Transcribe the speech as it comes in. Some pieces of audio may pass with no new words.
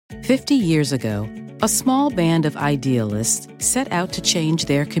50 years ago, a small band of idealists set out to change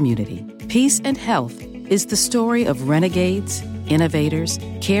their community. Peace and Health is the story of renegades, innovators,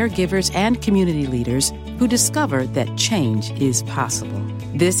 caregivers, and community leaders who discovered that change is possible.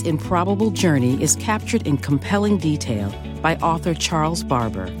 This improbable journey is captured in compelling detail by author Charles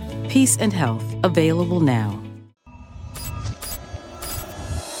Barber. Peace and Health, available now.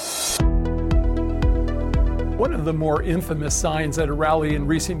 One of the more infamous signs at a rally in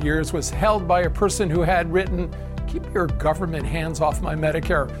recent years was held by a person who had written, "Keep your government hands off my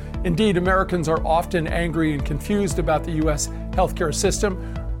Medicare." Indeed, Americans are often angry and confused about the U.S. healthcare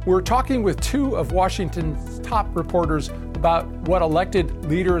system. We're talking with two of Washington's top reporters about what elected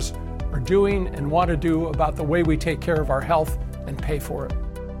leaders are doing and want to do about the way we take care of our health and pay for it.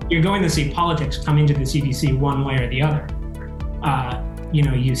 You're going to see politics come into the CDC one way or the other.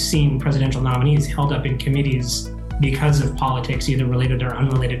 You've seen presidential nominees held up in committees because of politics, either related or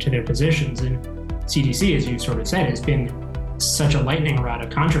unrelated to their positions. And CDC, as you sort of said, has been such a lightning rod of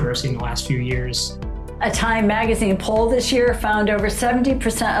controversy in the last few years. A Time magazine poll this year found over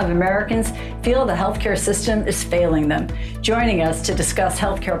 70% of Americans feel the healthcare system is failing them. Joining us to discuss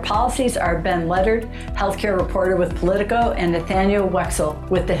healthcare policies are Ben Leonard, healthcare reporter with Politico, and Nathaniel Wexel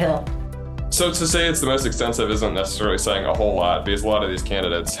with The Hill. So to say it's the most extensive isn't necessarily saying a whole lot, because a lot of these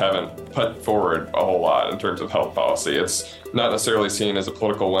candidates haven't put forward a whole lot in terms of health policy. It's not necessarily seen as a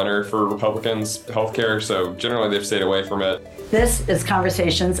political winner for Republicans' healthcare, so generally they've stayed away from it. This is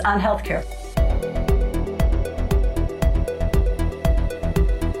Conversations on Healthcare.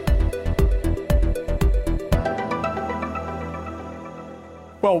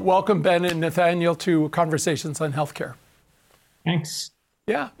 Well, welcome, Ben and Nathaniel, to Conversations on Healthcare. Thanks.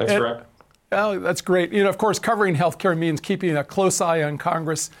 Yeah. Thanks, Rick. Well, that's great. Of course, covering healthcare means keeping a close eye on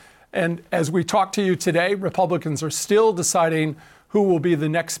Congress. And as we talk to you today, Republicans are still deciding who will be the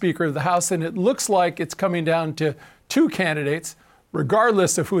next Speaker of the House. And it looks like it's coming down to two candidates,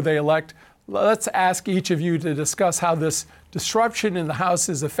 regardless of who they elect. Let's ask each of you to discuss how this disruption in the House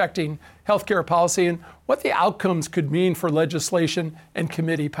is affecting healthcare policy and what the outcomes could mean for legislation and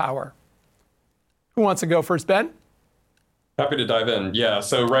committee power. Who wants to go first, Ben? Happy to dive in. Yeah,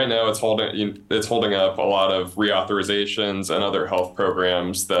 so right now it's holding up a lot of reauthorizations and other health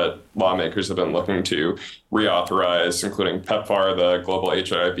programs that lawmakers have been looking to reauthorize, including PEPFAR, the Global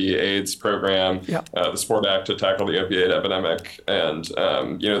HIV/AIDS program, the SPORT Act to tackle the opioid epidemic, and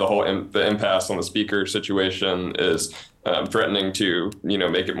the impasse on the speaker situation is threatening to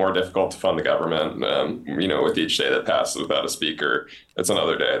make it more difficult to fund the government. With each day that passes without a speaker, it's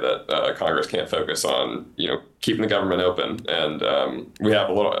another day that Congress can't focus on keeping the government open. And we have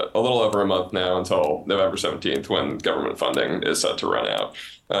a little over a month now until November 17th, when government funding is set to run out.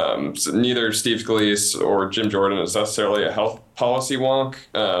 So neither Steve Scalise or Jim Jordan is necessarily a health policy wonk.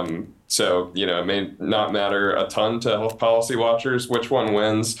 So it may not matter a ton to health policy watchers which one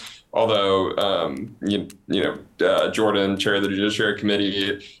wins. Although, Jordan, chair of the Judiciary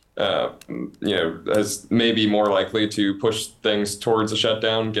Committee, is maybe more likely to push things towards a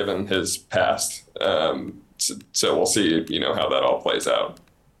shutdown given his past. So we'll see, how that all plays out.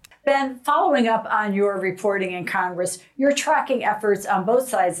 Ben, following up on your reporting in Congress, you're tracking efforts on both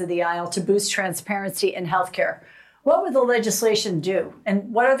sides of the aisle to boost transparency in healthcare. What would the legislation do,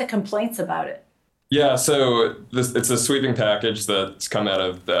 and what are the complaints about it? Yeah, so it's a sweeping package that's come out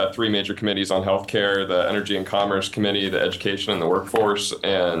of the three major committees on healthcare: the Energy and Commerce Committee, the Education and the Workforce,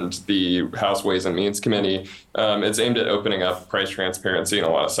 and the House Ways and Means Committee. It's aimed at opening up price transparency in a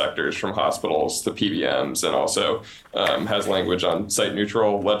lot of sectors, from hospitals to PBMs, and also has language on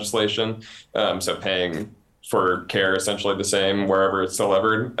site-neutral legislation, so paying for care essentially the same wherever it's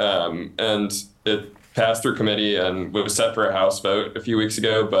delivered. And it passed through committee and was set for a House vote a few weeks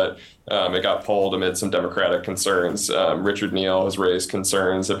ago, but it got pulled amid some Democratic concerns. Richard Neal has raised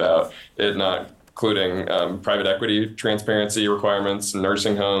concerns about it not including private equity transparency requirements in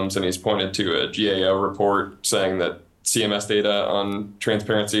nursing homes, and he's pointed to a GAO report saying that CMS data on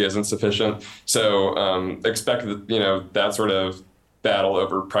transparency isn't sufficient. So expect that sort of battle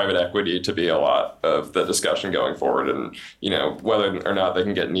over private equity to be a lot of the discussion going forward. And, whether or not they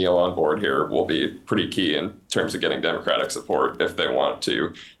can get Neal on board here will be pretty key in terms of getting Democratic support if they want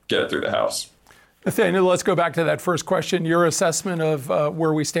to get it through the House. Nathaniel, let's go back to that first question. Your assessment of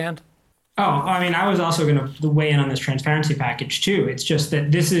where we stand? I was also going to weigh in on this transparency package, too. It's just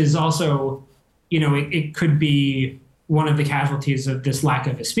that this is also, it could be one of the casualties of this lack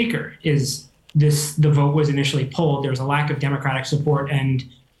of a speaker is the vote was initially pulled. There was a lack of Democratic support, and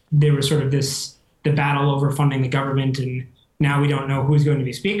there was sort of the battle over funding the government, and now we don't know who's going to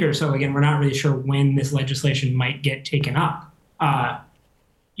be speaker. So again, we're not really sure when this legislation might get taken up.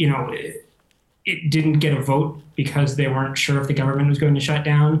 it didn't get a vote because they weren't sure if the government was going to shut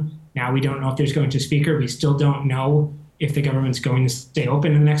down. Now we don't know if there's going to speaker. We still don't know if the government's going to stay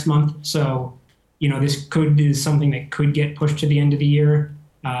open in the next month. So, this is something that could get pushed to the end of the year.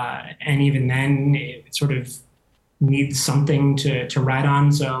 And even then, it sort of needs something to ride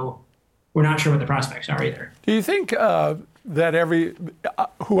on. So we're not sure what the prospects are either. Do you think that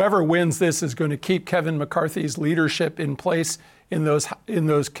whoever wins this is going to keep Kevin McCarthy's leadership in place in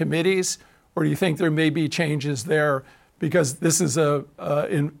those committees? Or do you think there may be changes there because this is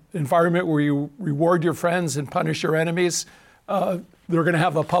an environment where you reward your friends and punish your enemies? They're going to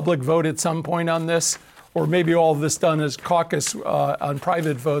have a public vote at some point on this, or maybe all of this done as caucus on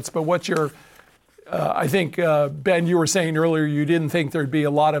private votes. But what's your, I think, Ben, you were saying earlier you didn't think there'd be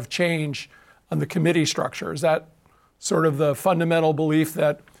a lot of change on the committee structure. Is that sort of the fundamental belief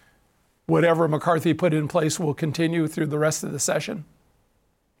that whatever McCarthy put in place will continue through the rest of the session?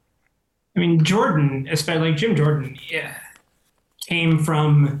 I mean, Jordan, especially like Jim Jordan, came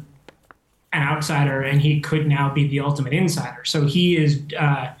from an outsider, and he could now be the ultimate insider. So he is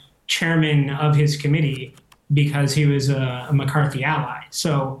chairman of his committee because he was a McCarthy ally.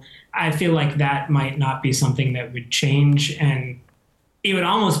 So I feel like that might not be something that would change, and it would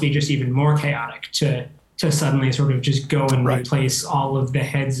almost be just even more chaotic to suddenly sort of just go and replace all of the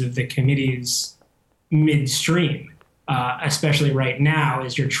heads of the committees midstream. Especially right now,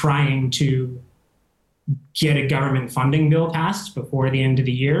 as you're trying to get a government funding bill passed before the end of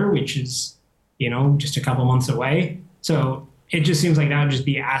the year, which is, just a couple months away. So it just seems like that would just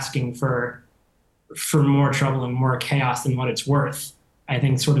be asking for more trouble and more chaos than what it's worth. I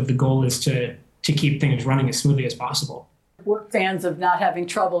think sort of the goal is to keep things running as smoothly as possible. We're fans of not having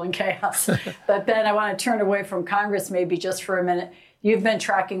trouble and chaos. But Ben, I want to turn away from Congress maybe just for a minute. You've been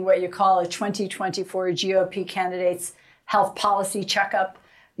tracking what you call a 2024 GOP candidates health policy checkup.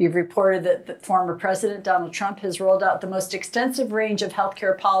 You've reported that the former President Donald Trump has rolled out the most extensive range of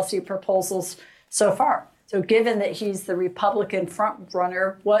healthcare policy proposals so far. So given that he's the Republican front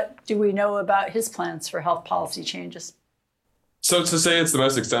runner, what do we know about his plans for health policy changes? So to say it's the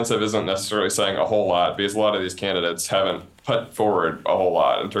most extensive isn't necessarily saying a whole lot, because a lot of these candidates haven't put forward a whole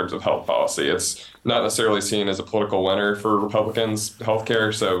lot in terms of health policy. It's not necessarily seen as a political winner for Republicans'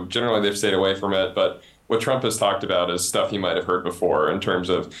 healthcare, so generally they've stayed away from it. But what Trump has talked about is stuff you might have heard before in terms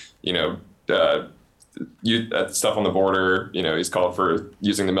of, stuff on the border. He's called for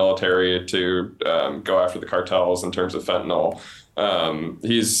using the military to go after the cartels in terms of fentanyl.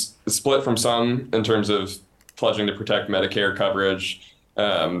 He's split from some in terms of pledging to protect Medicare coverage.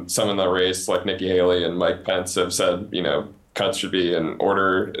 Some in the race, like Nikki Haley and Mike Pence, have said, cuts should be in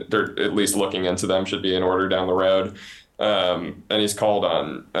order. They're at least looking into them, should be in order down the road. And he's called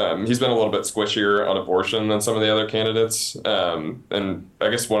on, he's been a little bit squishier on abortion than some of the other candidates. And I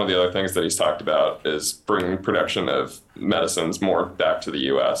guess one of the other things that he's talked about is bringing production of medicines more back to the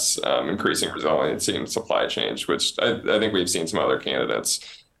U.S., increasing resiliency in supply chains, which I think we've seen some other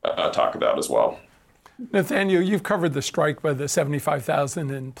candidates talk about as well. Nathaniel, you've covered the strike by the 75,000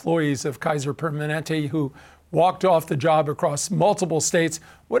 employees of Kaiser Permanente who walked off the job across multiple states.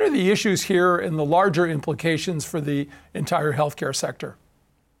 What are the issues here and the larger implications for the entire healthcare sector?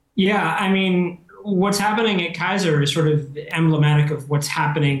 Yeah, I mean, what's happening at Kaiser is sort of emblematic of what's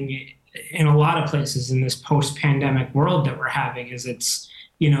happening in a lot of places in this post-pandemic world that we're having. Is it's,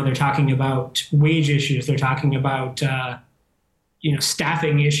 they're talking about wage issues, they're talking about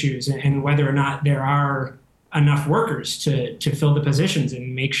staffing issues and whether or not there are enough workers to fill the positions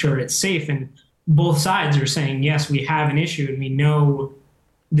and make sure it's safe. And both sides are saying, yes, we have an issue and we know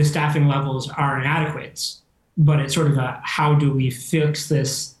the staffing levels are inadequate, but it's sort of how do we fix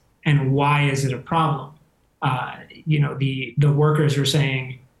this and why is it a problem? The workers are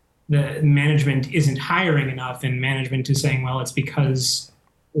saying the management isn't hiring enough, and management is saying, well, it's because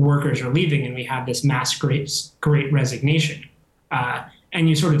workers are leaving and we have this mass great resignation. And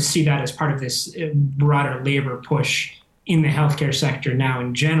you sort of see that as part of this broader labor push in the healthcare sector now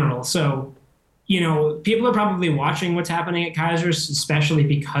in general. So, people are probably watching what's happening at Kaiser's, especially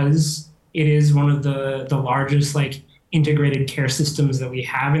because it is one of the largest integrated care systems that we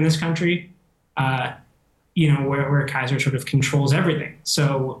have in this country, where Kaiser sort of controls everything.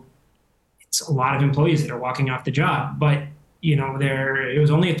 So it's a lot of employees that are walking off the job. But, it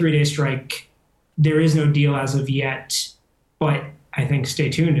was only a 3-day strike. There is no deal as of yet. But I think stay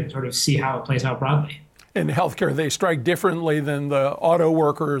tuned and sort of see how it plays out broadly. In healthcare, they strike differently than the auto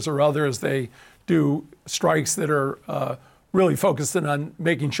workers or others. They do strikes that are really focused on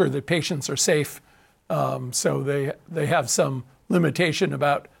making sure that patients are safe. So they have some limitation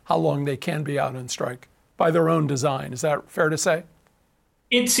about how long they can be out on strike by their own design. Is that fair to say?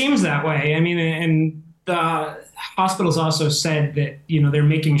 It seems that way. I mean, and the hospitals also said that, they're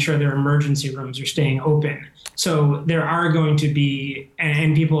making sure their emergency rooms are staying open. So there are going to be,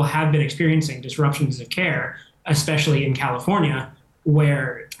 and people have been experiencing disruptions of care, especially in California,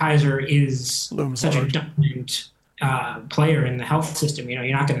 where Kaiser is such a dominant player in the health system. You're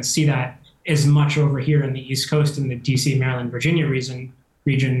not going to see that as much over here in the East Coast in the DC, Maryland, Virginia region.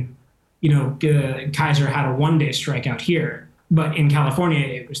 Kaiser had a 1-day strike out here. But in California,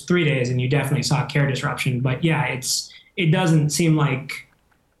 it was 3 days, and you definitely saw care disruption. But yeah, it doesn't seem like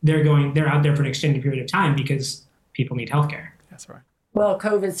they're out there for an extended period of time because people need healthcare. That's right. Well,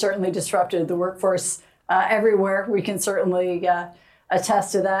 COVID certainly disrupted the workforce everywhere. We can certainly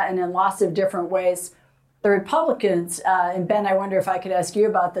attest to that, and in lots of different ways. The Republicans, and Ben, I wonder if I could ask you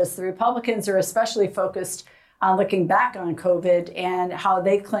about this. The Republicans are especially focused on looking back on COVID and how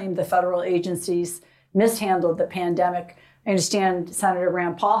they claim the federal agencies mishandled the pandemic. I understand Senator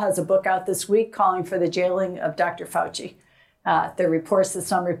Rand Paul has a book out this week calling for the jailing of Dr. Fauci. There are reports that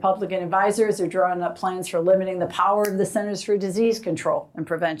some Republican advisors are drawing up plans for limiting the power of the Centers for Disease Control and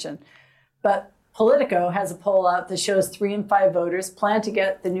Prevention. But Politico has a poll out that shows 3 in 5 voters plan to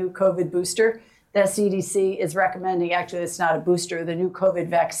get the new COVID booster that CDC is recommending. Actually, it's not a booster, the new COVID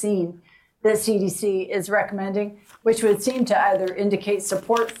vaccine that CDC is recommending, which would seem to either indicate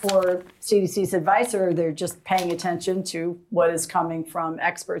support for CDC's advice or they're just paying attention to what is coming from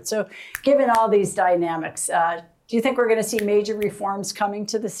experts. So given all these dynamics, do you think we're going to see major reforms coming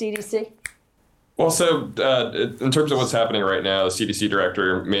to the CDC? Well, so in terms of what's happening right now, the CDC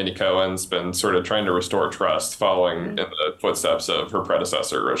director, Mandy Cohen's been sort of trying to restore trust following in the footsteps of her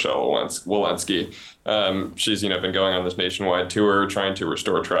predecessor, Rochelle Walensky. She's been going on this nationwide tour trying to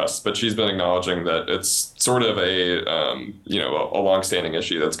restore trust, but she's been acknowledging that it's sort of a longstanding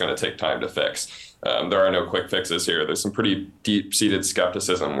issue that's going to take time to fix. There are no quick fixes here. There's some pretty deep-seated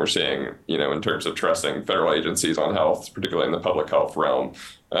skepticism we're seeing, in terms of trusting federal agencies on health, particularly in the public health realm.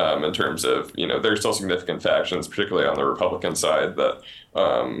 In terms of, there's still significant factions, particularly on the Republican side, that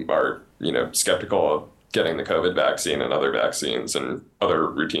are, skeptical of getting the COVID vaccine and other vaccines and other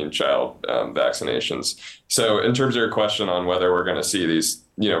routine child vaccinations. So in terms of your question on whether we're going to see these,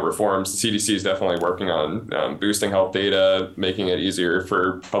 reforms, the CDC is definitely working on boosting health data, making it easier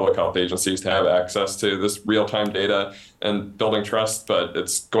for public health agencies to have access to this real-time data and building trust. But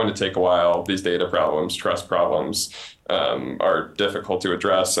it's going to take a while. These data problems, trust problems, are difficult to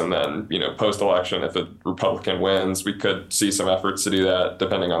address. And then, post-election, if a Republican wins, we could see some efforts to do that,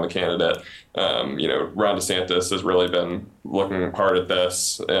 depending on the candidate. Ron DeSantis has really been looking hard at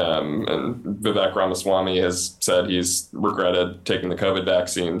this. And Vivek Ramaswamy has said he's regretted taking the COVID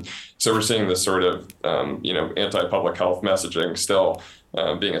vaccine. So we're seeing this sort of, anti-public health messaging still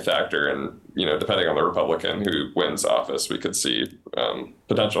being a factor. And, depending on the Republican who wins office, we could see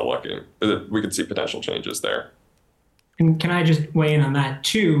potential changes there. And can I just weigh in on that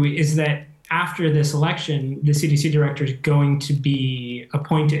too, is that after this election, the CDC director is going to be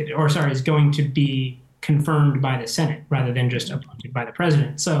is going to be confirmed by the Senate rather than just appointed by the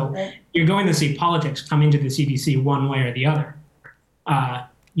president. So you're going to see politics come into the CDC one way or the other.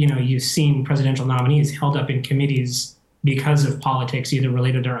 You've seen presidential nominees held up in committees because of politics, either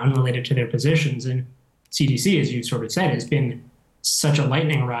related or unrelated to their positions. And CDC, as you sort of said, has been such a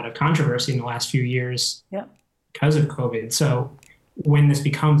lightning rod of controversy in the last few years. Yeah. Because of COVID. So when this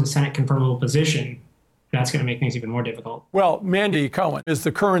becomes a Senate confirmable position, that's going to make things even more difficult. Well, Mandy Cohen is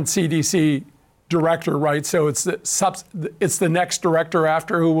the current CDC director, right? So it's the next director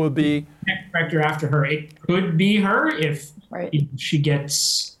after who will be? Next director after her. It could be her if she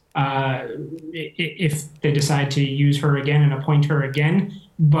gets, if they decide to use her again and appoint her again.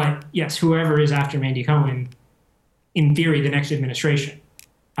 But yes, whoever is after Mandy Cohen, in theory, the next administration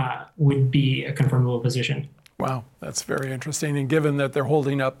would be a confirmable position. Wow, that's very interesting. And given that they're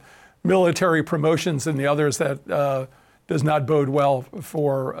holding up military promotions and the others, that does not bode well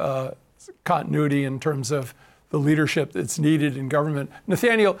for continuity in terms of the leadership that's needed in government.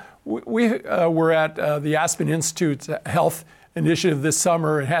 Nathaniel, we were at the Aspen Institute's Health Initiative this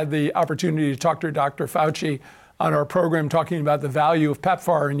summer and had the opportunity to talk to Dr. Fauci on our program, talking about the value of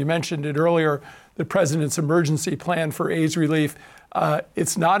PEPFAR. And you mentioned it earlier, the president's emergency plan for AIDS relief.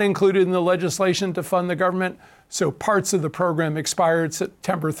 It's not included in the legislation to fund the government, so parts of the program expired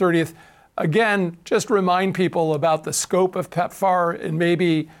September 30th. Again, just remind people about the scope of PEPFAR and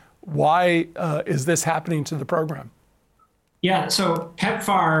maybe why is this happening to the program? Yeah, so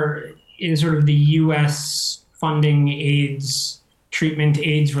PEPFAR is sort of the U.S. funding AIDS treatment,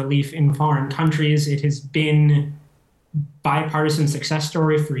 AIDS relief in foreign countries. It has been bipartisan success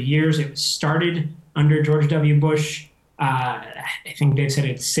story for years. It was started under George W. Bush. I think they've said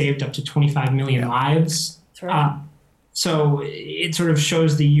it's saved up to 25 million lives. That's right. So it sort of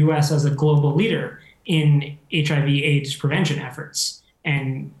shows the U.S. as a global leader in HIV/AIDS prevention efforts.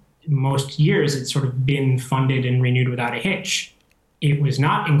 And most years it's sort of been funded and renewed without a hitch. It was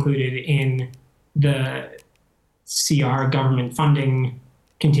not included in the CR government funding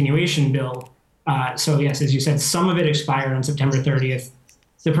continuation bill. So yes, as you said, some of it expired on September 30th.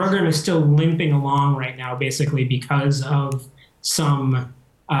 The program is still limping along right now, basically because of some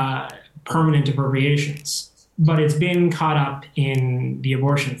permanent appropriations. But it's been caught up in the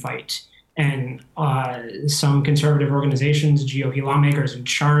abortion fight. And some conservative organizations, GOP lawmakers in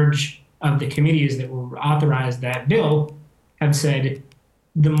charge of the committees that will authorize that bill have said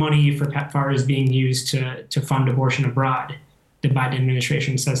the money for PEPFAR is being used to fund abortion abroad. The Biden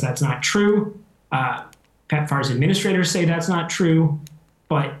administration says that's not true. PEPFAR's administrators say that's not true.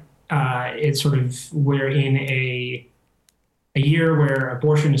 But it's sort of, we're in a year where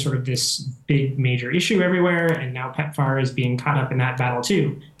abortion is sort of this big major issue everywhere, and now PEPFAR is being caught up in that battle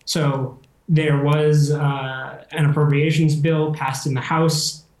too. So there was an appropriations bill passed in the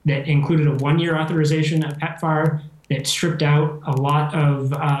House that included a one-year authorization of PEPFAR that stripped out a lot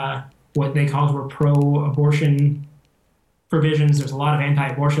of what they called were pro-abortion provisions. There's a lot of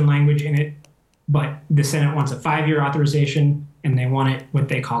anti-abortion language in it, but the Senate wants a 5-year authorization, and they want it what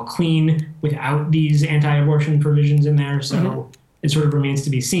they call clean without these anti-abortion provisions in there. So it sort of remains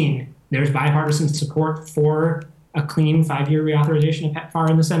to be seen. There's bipartisan support for a clean 5-year reauthorization of PEPFAR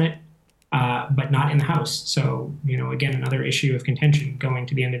in the Senate, but not in the House. So, again, another issue of contention going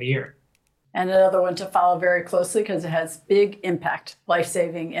to the end of the year. And another one to follow very closely because it has big impact,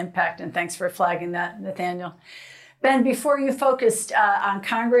 life-saving impact. And thanks for flagging that, Nathaniel. Ben, before you focused on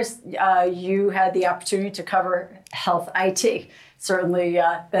Congress, you had the opportunity to cover health IT. Certainly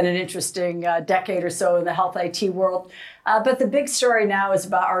been an interesting decade or so in the health IT world. But the big story now is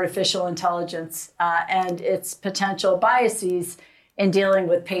about artificial intelligence and its potential biases in dealing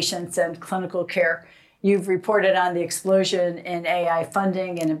with patients and clinical care. You've reported on the explosion in AI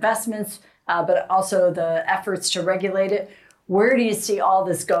funding and investments, but also the efforts to regulate it. Where do you see all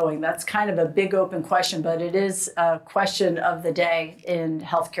this going? That's kind of a big open question, but it is a question of the day in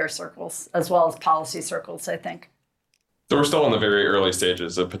healthcare circles, as well as policy circles, I think. So we're still in the very early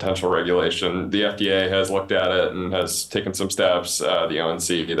stages of potential regulation. The FDA has looked at it and has taken some steps. The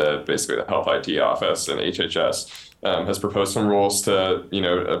ONC, basically the Health IT Office, and HHS has proposed some rules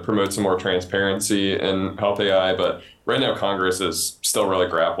to, promote some more transparency in health AI. But right now, Congress is still really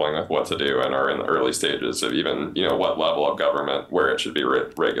grappling with what to do and are in the early stages of even, what level of government, where it should be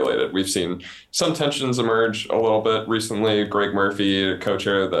regulated. We've seen some tensions emerge a little bit recently. Greg Murphy,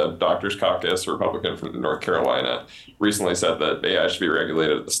 co-chair of the Doctors Caucus, Republican from North Carolina, recently said that AI should be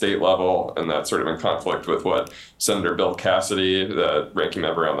regulated at the state level, and that's sort of in conflict with what Senator Bill Cassidy, the ranking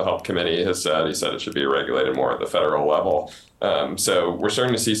member on the Health Committee, has said. He said it should be regulated more at the federal level. So we're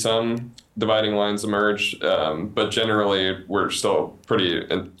starting to see some dividing lines emerge, but generally we're still pretty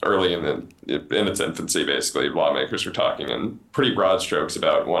early in its infancy. Basically, lawmakers are talking in pretty broad strokes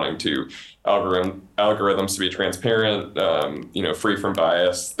about wanting to algorithms to be transparent, free from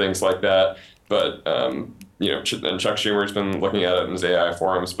bias, things like that. But and Chuck Schumer's been looking at it in his AI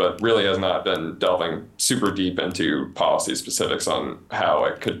forums, but really has not been delving super deep into policy specifics on how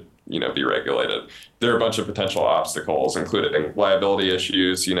it could be regulated. There are a bunch of potential obstacles, including liability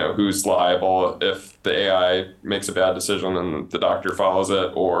issues, who's liable if the AI makes a bad decision and the doctor follows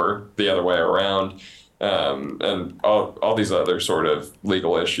it, or the other way around, and all these other sort of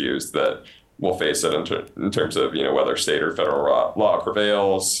legal issues that we'll face it in terms of, whether state or federal law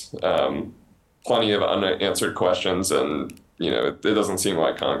prevails, plenty of unanswered questions, and it doesn't seem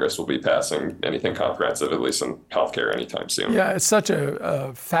like Congress will be passing anything comprehensive, at least in healthcare, anytime soon. Yeah, it's such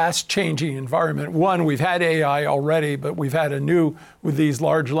a fast-changing environment. One, we've had AI already, but we've had with these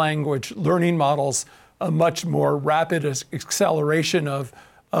large language learning models, a much more rapid acceleration of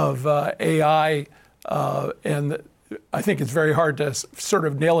AI, and I think it's very hard to sort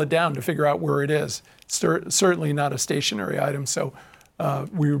of nail it down to figure out where it is. It's certainly not a stationary item, so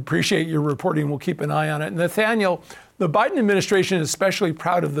we appreciate your reporting. We'll keep an eye on it. Nathaniel, the Biden administration is especially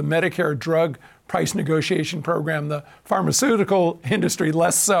proud of the Medicare drug price negotiation program. The pharmaceutical industry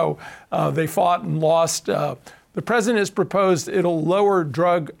less so. They fought and lost. The president has proposed it'll lower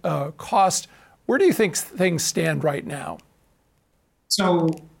drug cost. Where do you think things stand right now? So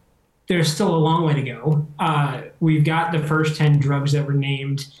there's still a long way to go. We've got the first 10 drugs that were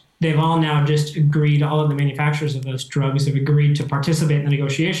named. They've all now just agreed, all of the manufacturers of those drugs have agreed to participate in the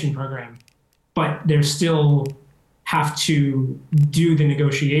negotiation program. But they still have to do the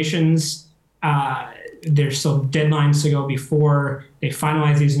negotiations. there's still deadlines to go before they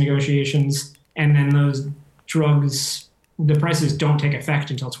finalize these negotiations. And then those drugs, the prices don't take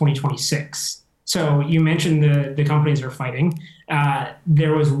effect until 2026. So you mentioned the companies are fighting.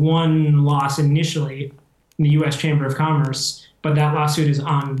 There was one loss initially in the U.S. Chamber of Commerce, but that lawsuit is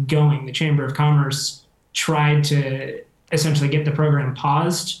ongoing. The Chamber of Commerce tried to essentially get the program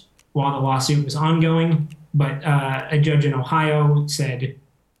paused while the lawsuit was ongoing, but a judge in Ohio said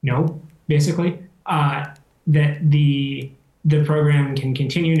no, basically, that the program can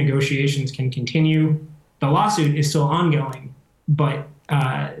continue, negotiations can continue. The lawsuit is still ongoing, but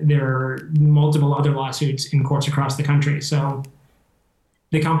there are multiple other lawsuits in courts across the country. So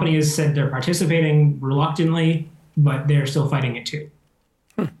the company has said they're participating reluctantly, but they're still fighting it too.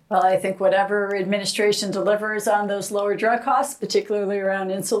 Well, I think whatever administration delivers on those lower drug costs, particularly around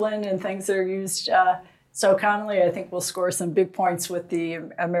insulin and things that are used so commonly, I think we'll score some big points with the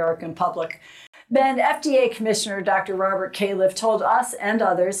American public. Ben, FDA Commissioner Dr. Robert Califf told us and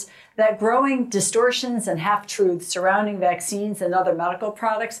others that growing distortions and half-truths surrounding vaccines and other medical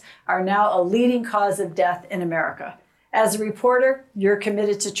products are now a leading cause of death in America. As a reporter, you're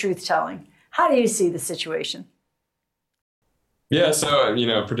committed to truth-telling. How do you see the situation? Yeah, so,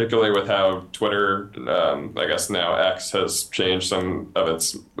 particularly with how Twitter, I guess now X, has changed some of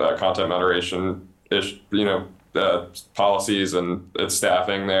its content moderation policies and its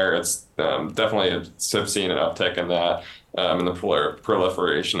staffing there, it's definitely have seen an uptick in that and the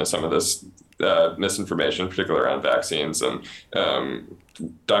proliferation of some of this misinformation, particularly around vaccines. And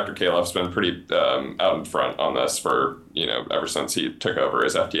Dr. Califf's been pretty out in front on this for, ever since he took over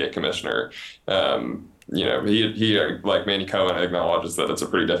as FDA commissioner. He like Manny Cohen, acknowledges that it's a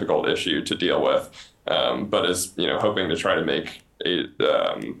pretty difficult issue to deal with, but is, hoping to try to make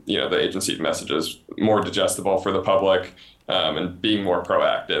the agency messages more digestible for the public, and being more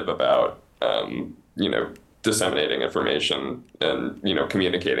proactive about, disseminating information and,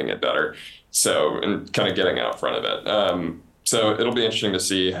 communicating it better. So, and kind of getting out front of it. So it'll be interesting to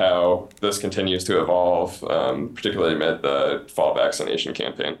see how this continues to evolve, particularly amid the fall vaccination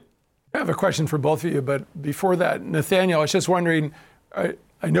campaign. I have a question for both of you, but before that, Nathaniel, I was just wondering,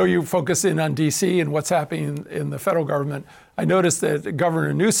 I know you focus in on D.C. and what's happening in the federal government. I noticed that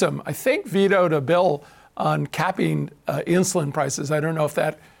Governor Newsom, I think, vetoed a bill on capping insulin prices. I don't know if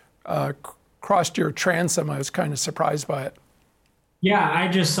that crossed your transom. I was kind of surprised by it. Yeah, I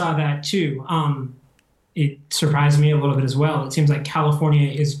just saw that too. It surprised me a little bit as well. It seems like California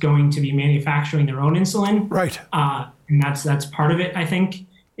is going to be manufacturing their own insulin. Right. And that's part of it, I think.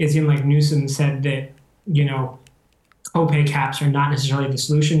 It seemed like Newsom said that, copay caps are not necessarily the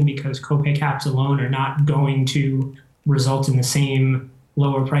solution because copay caps alone are not going to result in the same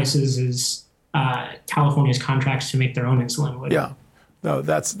lower prices as California's contracts to make their own insulin would. Yeah, no,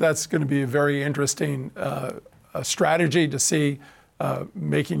 that's going to be a very interesting strategy to see.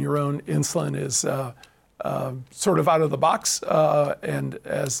 Making your own insulin is sort of out of the box, and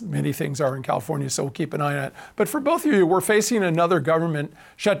as many things are in California, so we'll keep an eye on it. But for both of you, we're facing another government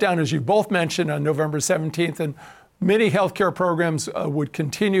shutdown, as you both mentioned, on November 17th, and many healthcare programs would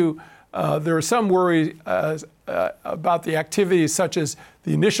continue. There are some worry about the activities such as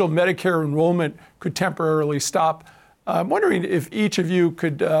the initial Medicare enrollment could temporarily stop. I'm wondering if each of you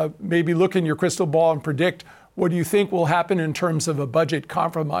could maybe look in your crystal ball and predict what do you think will happen in terms of a budget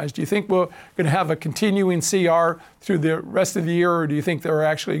compromise? Do you think we're going to have a continuing CR through the rest of the year, or do you think they're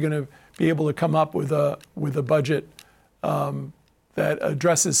actually going to be able to come up with a budget that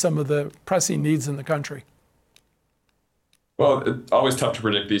addresses some of the pressing needs in the country? Well, it's always tough to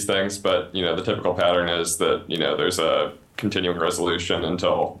predict these things, but, the typical pattern is that, there's a continuing resolution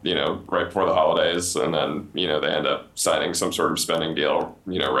until, right before the holidays, and then, they end up signing some sort of spending deal,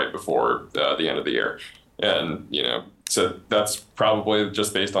 right before the end of the year. And, so that's probably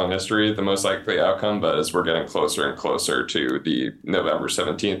just based on history, the most likely outcome. But as we're getting closer and closer to the November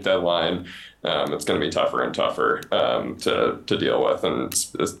 17th deadline, it's going to be tougher and tougher to deal with, and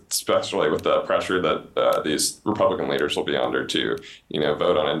especially with the pressure that these Republican leaders will be under to,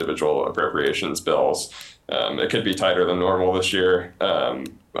 vote on individual appropriations bills. It could be tighter than normal this year.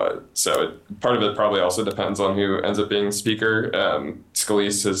 So part of it probably also depends on who ends up being speaker.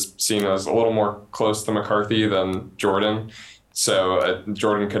 Scalise is seen as a little more close to McCarthy than Jordan. So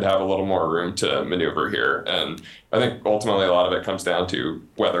Jordan could have a little more room to maneuver here. And I think ultimately a lot of it comes down to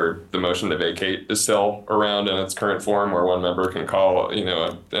whether the motion to vacate is still around in its current form, where one member can call, an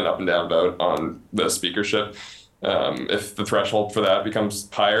up and down vote on the speakership. If the threshold for that becomes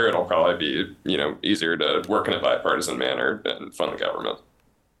higher, it'll probably be, easier to work in a bipartisan manner and fund the government.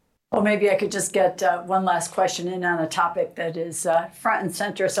 Well, maybe I could just get one last question in on a topic that is front and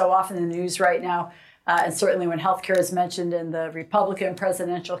center so often in the news right now. And certainly when healthcare is mentioned in the Republican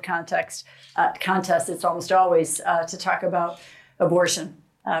presidential contest, it's almost always to talk about abortion.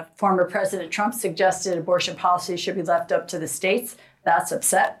 Former President Trump suggested abortion policy should be left up to the states. That's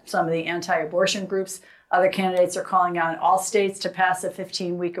upset some of the anti-abortion groups. Other candidates are calling on all states to pass a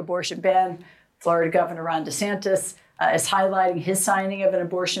 15-week abortion ban. Florida Governor Ron DeSantis is highlighting his signing of an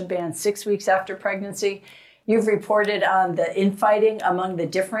abortion ban 6 weeks after pregnancy. You've reported on the infighting among the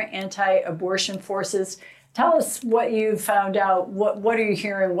different anti-abortion forces. Tell us what you found out. What are you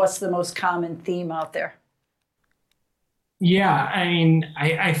hearing? What's the most common theme out there? Yeah, I mean,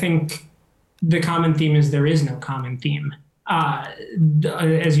 I think the common theme is there is no common theme.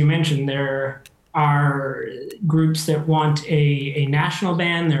 As you mentioned, there are groups that want a national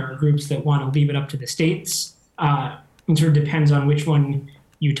ban. There are groups that want to leave it up to the states. It sort of depends on which one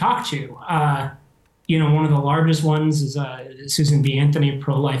you talk to. One of the largest ones is Susan B. Anthony,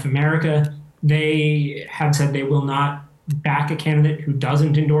 Pro-Life America. They have said they will not back a candidate who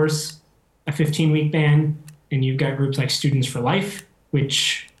doesn't endorse a 15-week ban. And you've got groups like Students for Life,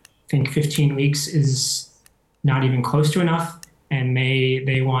 which I think 15 weeks is not even close to enough. And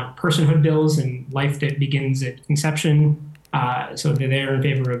they want personhood bills and life that begins at conception. So they're in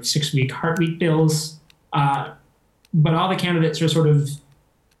favor of 6-week heart week bills. But all the candidates are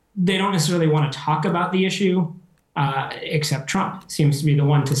they don't necessarily want to talk about the issue, except Trump seems to be the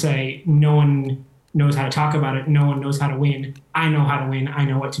one to say, no one knows how to talk about it. No one knows how to win. I know how to win. I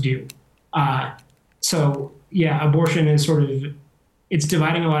know what to do. So yeah, abortion is it's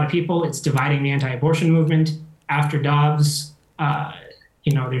dividing a lot of people. It's dividing the anti-abortion movement. After Dobbs,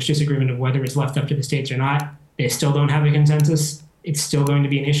 there's disagreement of whether it's left up to the states or not. They still don't have a consensus. It's still going to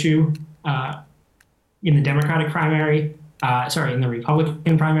be an issue in the Democratic primary, in the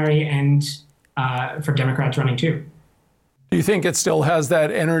Republican primary, and for Democrats running too. Do you think it still has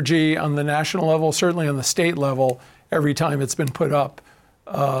that energy on the national level, certainly on the state level, every time it's been put up?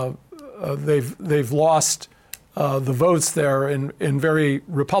 They've lost the votes there in very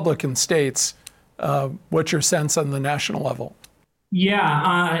Republican states. What's your sense on the national level?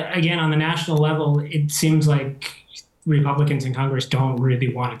 Yeah, again, on the national level, it seems like Republicans in Congress don't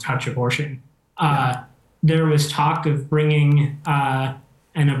really want to touch abortion. There was talk of bringing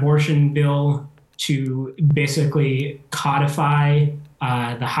an abortion bill to basically codify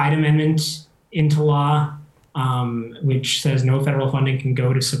the Hyde Amendment into law, which says no federal funding can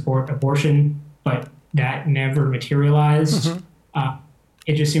go to support abortion, but that never materialized. Mm-hmm.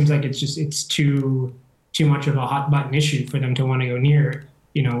 It just seems like it's too much of a hot button issue for them to want to go near.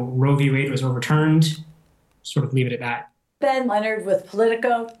 Roe v. Wade was overturned. Sort of leave it at that. Ben Leonard with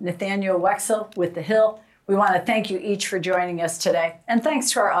Politico, Nathaniel Wexel with The Hill. We want to thank you each for joining us today. And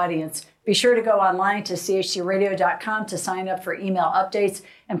thanks to our audience. Be sure to go online to chcradio.com to sign up for email updates.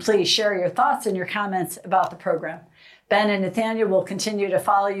 And please share your thoughts and your comments about the program. Ben and Nathaniel will continue to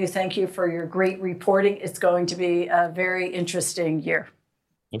follow you. Thank you for your great reporting. It's going to be a very interesting year.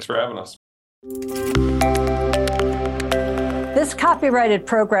 Thanks for having us. This copyrighted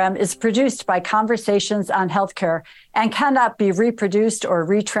program is produced by Conversations on Healthcare and cannot be reproduced or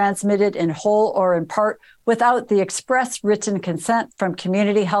retransmitted in whole or in part without the express written consent from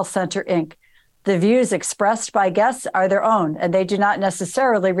Community Health Center, Inc. The views expressed by guests are their own, and they do not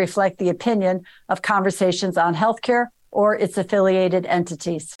necessarily reflect the opinion of Conversations on Healthcare or its affiliated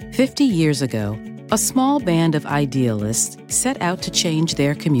entities. 50 years ago, a small band of idealists set out to change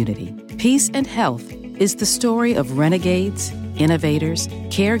their community. Peace and Health is the story of renegades, innovators,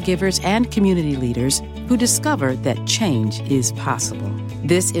 caregivers, and community leaders who discovered that change is possible.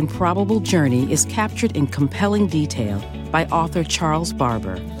 This improbable journey is captured in compelling detail by author Charles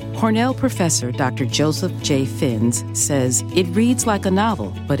Barber. Cornell professor Dr. Joseph J. Finns says it reads like a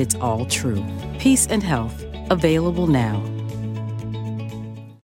novel, but it's all true. Peace and Health, available now.